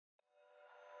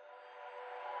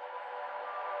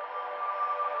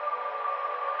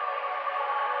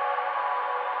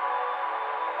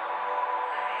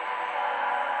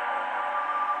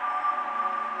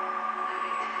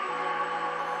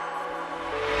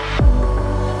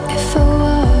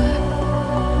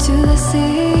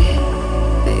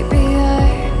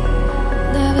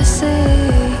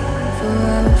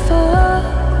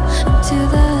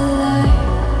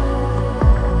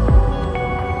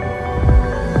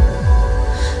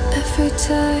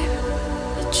time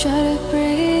I try to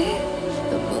breathe,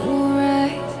 the moon will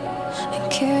rise and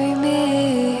carry me.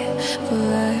 For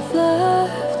I've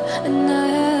loved and I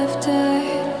have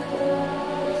died.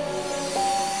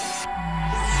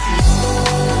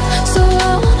 So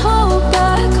I won't hold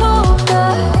back,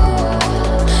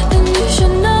 and you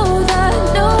should know that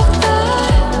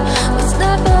what's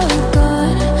never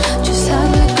gone just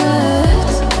have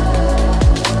regrets.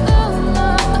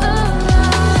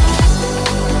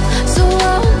 So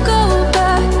I won't go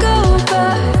back.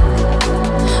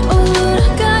 Oh Lord, I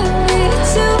got me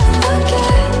to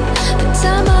forget the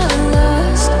time I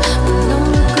lost with no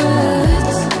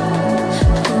regrets.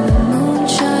 And the moon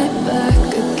shine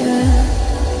back again.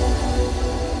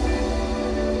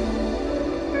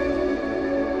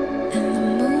 And the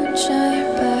moon shine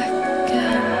back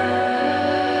again.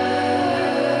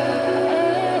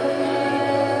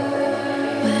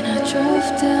 When I drove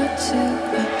down to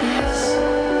my base,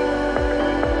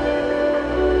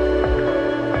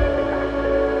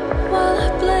 while I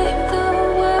blame the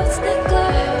world's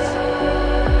neglect,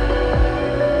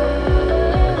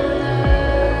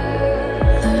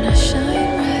 then I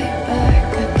shine right back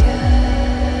again.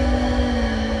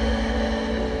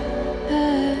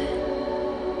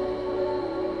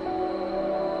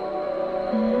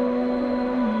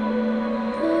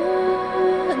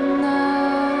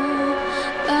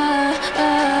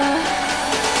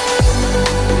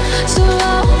 So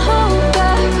I won't hold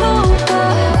back,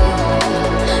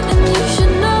 and you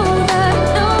should know that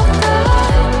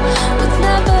what's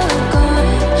never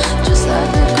gone just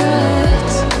like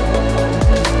regrets.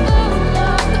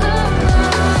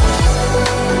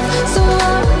 So I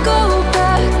won't go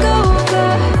back.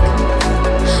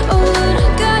 Oh Lord, I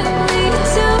got me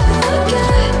to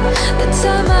forget the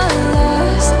time I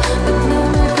lost with no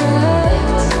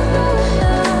regrets. And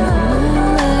the moon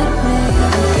let me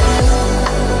forget.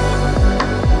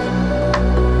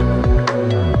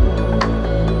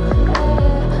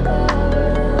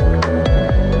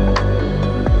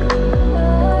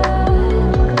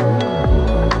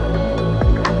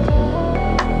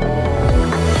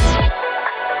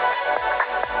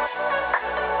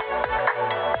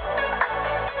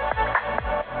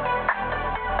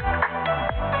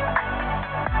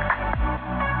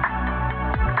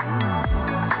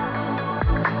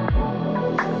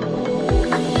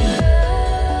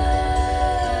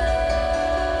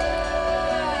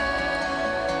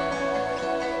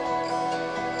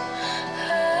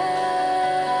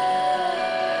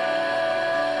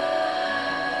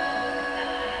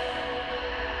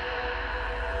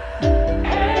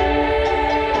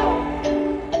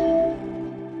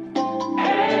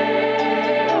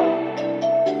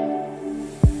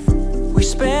 We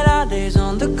spent our days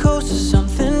on the coast of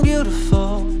something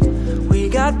beautiful. We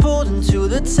got pulled into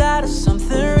the tide of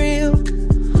something real.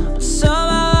 But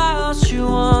somehow I lost you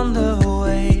on the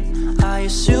way. I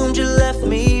assumed you left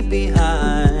me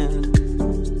behind.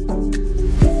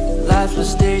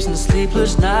 Lifeless days and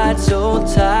sleepless nights, so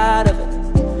tired of it.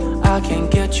 I can't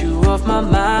get you off my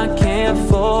mind, can't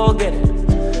forget it.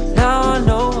 Now I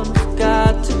know what I've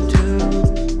got to do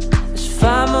is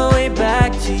find my way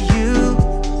back to you.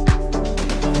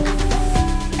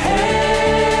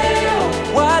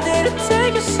 Why did it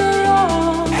take us so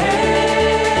long?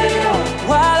 Hey,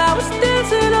 while I was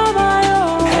dancing on my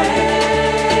own.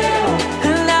 Hey,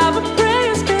 and now my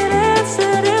prayers been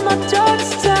answered in my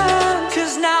darkest time.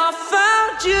 'Cause now I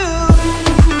found you.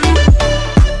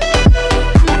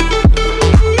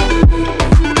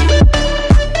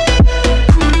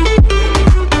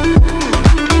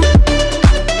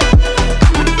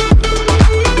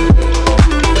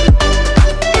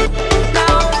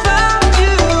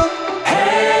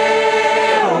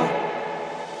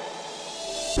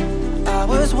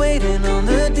 Waiting on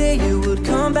the day you would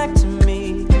come back to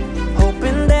me,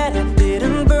 hoping that I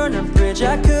didn't burn a bridge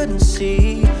I couldn't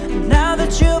see. And now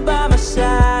that you're by my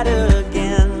side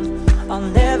again, I'll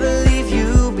never leave.